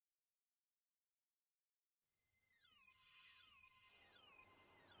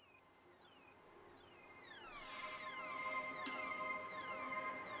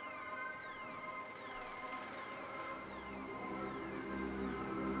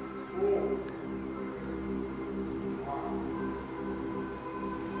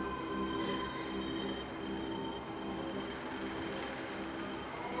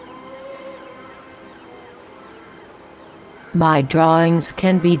My drawings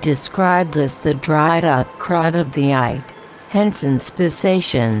can be described as the dried-up crud of the eye, hence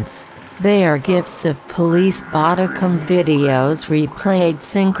inspissations. They are gifs of police bodicam videos replayed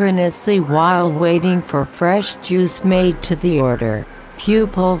synchronously while waiting for fresh juice made to the order.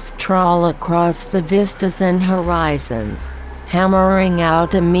 Pupils trawl across the vistas and horizons, hammering out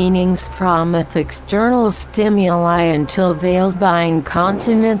the meanings from external stimuli until veiled by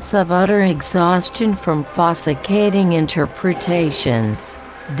incontinence of utter exhaustion from fossiccating interpretations.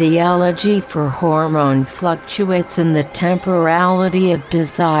 The elegy for hormone fluctuates in the temporality of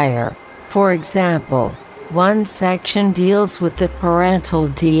desire. For example, one section deals with the parental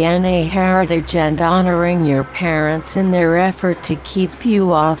DNA heritage and honoring your parents in their effort to keep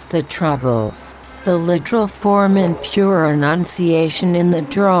you off the troubles. The literal form and pure enunciation in the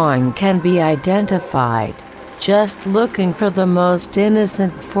drawing can be identified, just looking for the most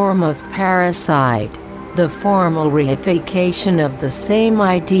innocent form of parasite. The formal reification of the same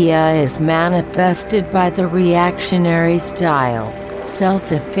idea is manifested by the reactionary style,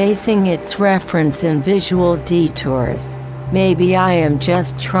 self-effacing its reference in visual detours. Maybe I am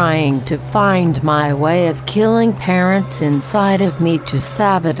just trying to find my way of killing parents inside of me to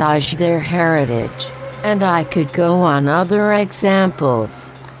sabotage their heritage. And I could go on other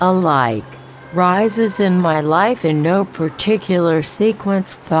examples, alike. Rises in my life in no particular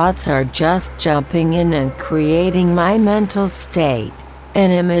sequence. Thoughts are just jumping in and creating my mental state.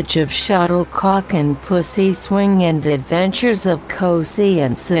 An image of shuttlecock and pussy swing and adventures of Cozy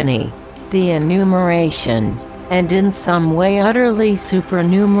and Cinny. The enumeration, and in some way utterly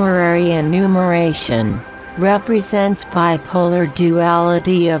supernumerary enumeration, represents bipolar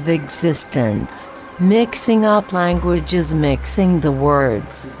duality of existence. Mixing up languages, mixing the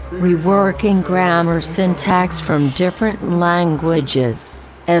words, reworking grammar syntax from different languages,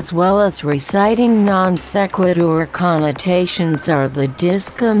 as well as reciting non sequitur connotations are the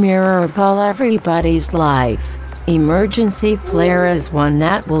disco mirror of everybody's life. Emergency flair is one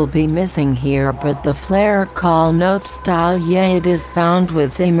that will be missing here, but the flair call note style, yeah, it is found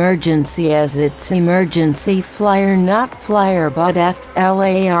with emergency as its emergency flyer, not flyer but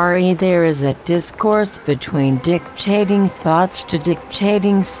flare. There is a discourse between dictating thoughts to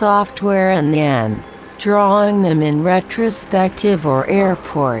dictating software and then drawing them in retrospective or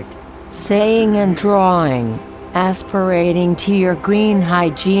airport, saying and drawing, aspirating to your green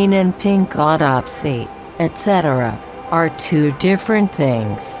hygiene and pink autopsy, etc., are two different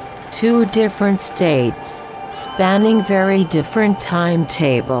things, two different states, spanning very different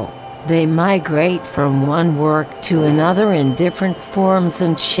timetable. They migrate from one work to another in different forms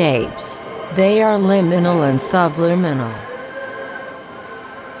and shapes. They are liminal and subliminal.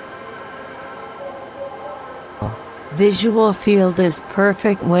 Visual field is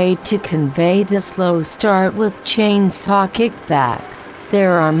perfect way to convey the slow start with chainsaw kickback.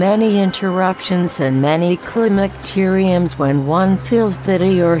 There are many interruptions and many climacteriums when one feels that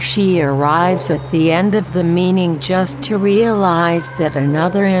he or she arrives at the end of the meaning just to realize that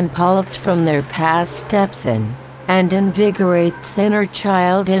another impulse from their past steps in and invigorates inner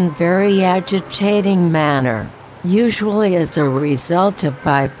child in very agitating manner, usually as a result of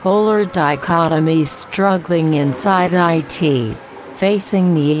bipolar dichotomies struggling inside it.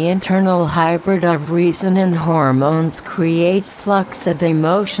 Facing the internal hybrid of reason and hormones create flux of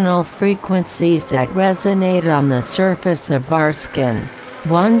emotional frequencies that resonate on the surface of our skin.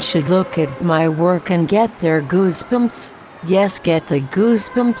 One should look at my work and get their goosebumps. Yes, get the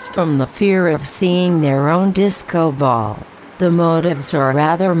goosebumps from the fear of seeing their own disco ball. The motives are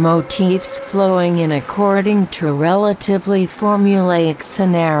rather motifs flowing in according to a relatively formulaic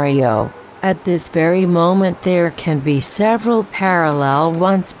scenario. At this very moment there can be several parallel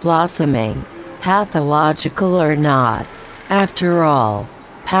ones blossoming, pathological or not. After all,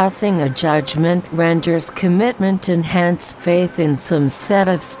 passing a judgment renders commitment and hence faith in some set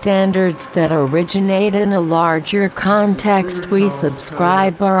of standards that originate in a larger context we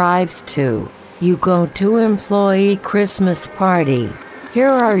subscribe our lives to. You go to employee Christmas party.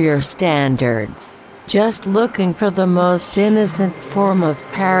 Here are your standards. Just looking for the most innocent form of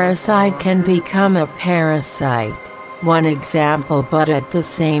parasite can become a parasite. One example, but at the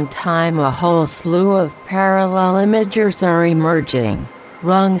same time a whole slew of parallel imagers are emerging.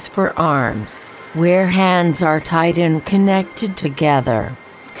 Rungs for arms, where hands are tight and connected together.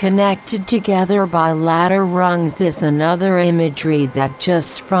 Connected together by ladder rungs is another imagery that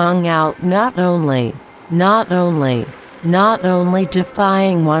just sprung out, not only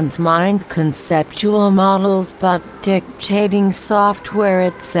defying one's mind conceptual models but dictating software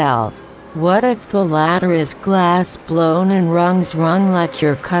itself. What if the latter is glass blown and rungs rung like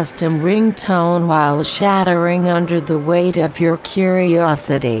your custom ringtone while shattering under the weight of your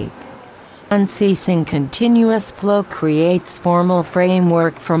curiosity? Unceasing continuous flow creates formal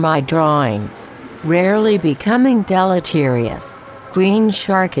framework for my drawings, rarely becoming deleterious. Green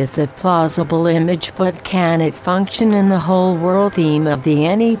shark is a plausible image, but can it function in the whole world theme of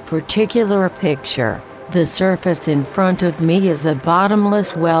any particular picture? The surface in front of me is a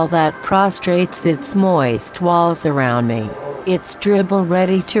bottomless well that prostrates its moist walls around me, its dribble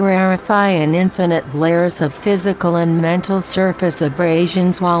ready to rarefy in infinite layers of physical and mental surface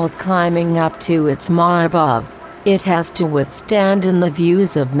abrasions while climbing up to its maw above. It has to withstand in the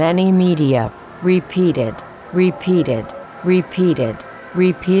views of many media, repeated, repeated, repeated,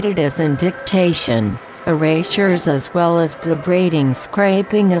 repeated as in dictation, erasures as well as debrading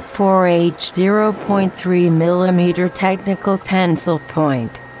scraping of 4H 0.3 mm technical pencil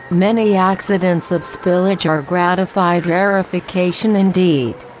point. Many accidents of spillage are gratified rarefication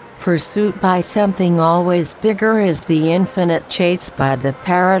indeed. Pursuit by something always bigger is the infinite chase by the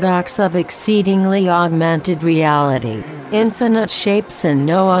paradox of exceedingly augmented reality. Infinite shapes and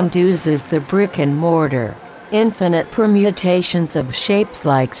no undos is the brick and mortar. Infinite permutations of shapes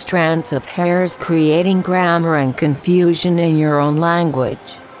like strands of hairs creating grammar and confusion in your own language.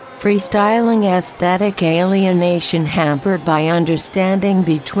 Freestyling aesthetic alienation hampered by understanding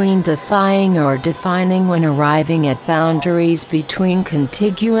between defying or defining when arriving at boundaries between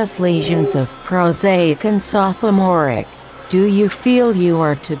contiguous lesions of prosaic and sophomoric. Do you feel you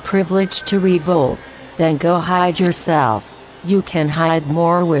are too privileged to revolt? Then go hide yourself. You can hide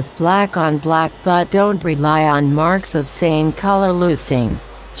more with black on black, but don't rely on marks of same color losing.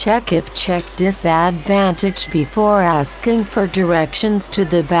 Check if check disadvantaged before asking for directions to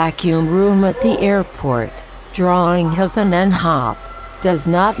the vacuum room at the airport. Drawing hip and then hop does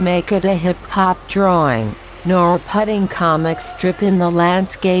not make it a hip-hop drawing, nor putting comic strip in the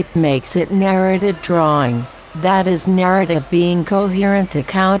landscape makes it narrative drawing. That is narrative being coherent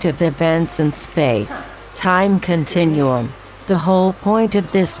account of events in space, time continuum. The whole point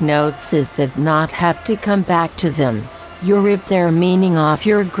of this notes is that not have to come back to them. You rip their meaning off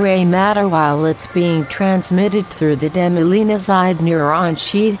your gray matter while it's being transmitted through the demyelinated neuron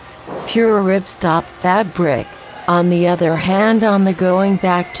sheaths, pure ripstop fabric. On the other hand, on the going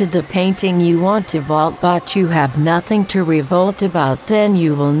back to the painting you want to vault but you have nothing to revolt about, then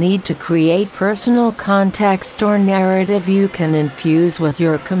you will need to create personal context or narrative you can infuse with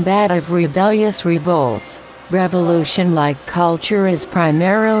your combative rebellious revolt. Revolution-like culture is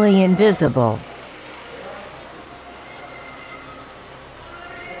primarily invisible.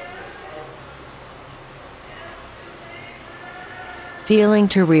 Feeling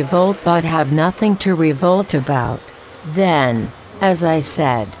to revolt but have nothing to revolt about. Then, as I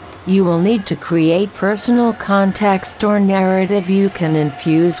said, you will need to create personal context or narrative you can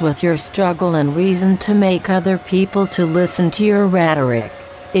infuse with your struggle and reason to make other people to listen to your rhetoric.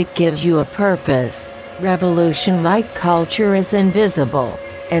 It gives you a purpose. Revolution-like culture is invisible,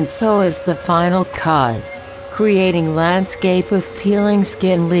 and so is the final cause. Creating landscape of peeling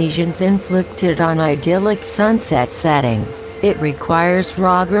skin lesions inflicted on idyllic sunset setting. It requires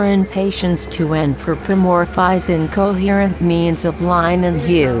rager and patience to anthropomorphize incoherent means of line and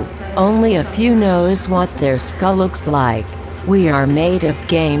hue. Only a few knows what their skull looks like. We are made of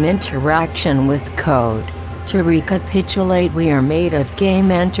game interaction with code. To recapitulate, we are made of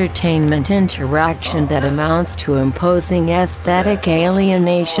game entertainment interaction that amounts to imposing aesthetic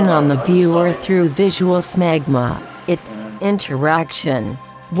alienation on the viewer through visual smegma. Interaction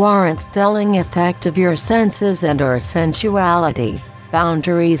warrants dulling effect of your senses and/or sensuality,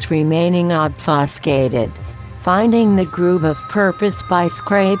 boundaries remaining obfuscated. Finding the groove of purpose by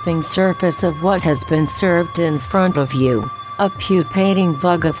scraping surface of what has been served in front of you. A pupating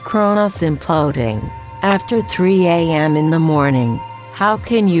vug of Chronos imploding. After 3 a.m. in the morning, how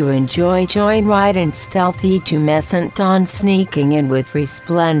can you enjoy joyride and stealthy tumescent dawn sneaking in with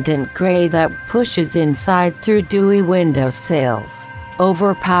resplendent gray that pushes inside through dewy windowsills?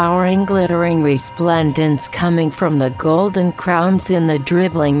 Overpowering glittering resplendence coming from the golden crowns in the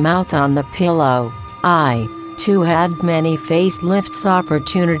dribbling mouth on the pillow. I, too, had many facelifts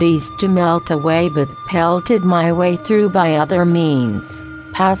opportunities to melt away but pelted my way through by other means.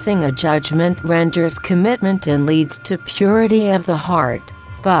 Passing a judgment renders commitment and leads to purity of the heart,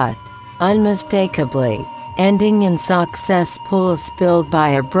 but, unmistakably, ending in success pool spilled by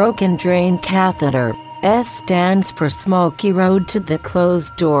a broken drain catheter. S stands for smoky road to the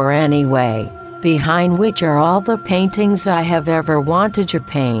closed door anyway, behind which are all the paintings I have ever wanted to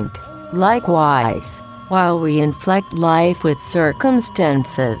paint. Likewise, while we inflect life with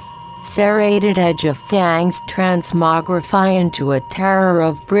circumstances, Serrated edge of fangs transmogrify into a terror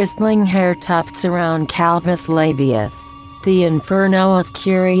of bristling hair tufts around calvus labius. The inferno of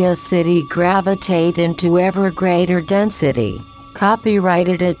curiosity gravitate into ever greater density.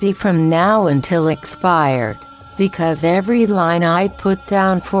 Copyrighted it be from now until expired. Because every line I put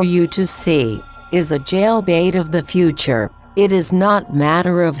down for you to see is a jailbait of the future. It is not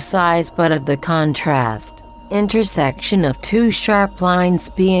matter of size but of the contrast. Intersection of two sharp lines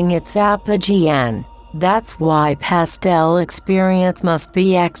being its apogee, and that's why pastel experience must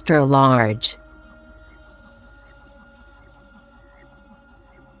be extra large.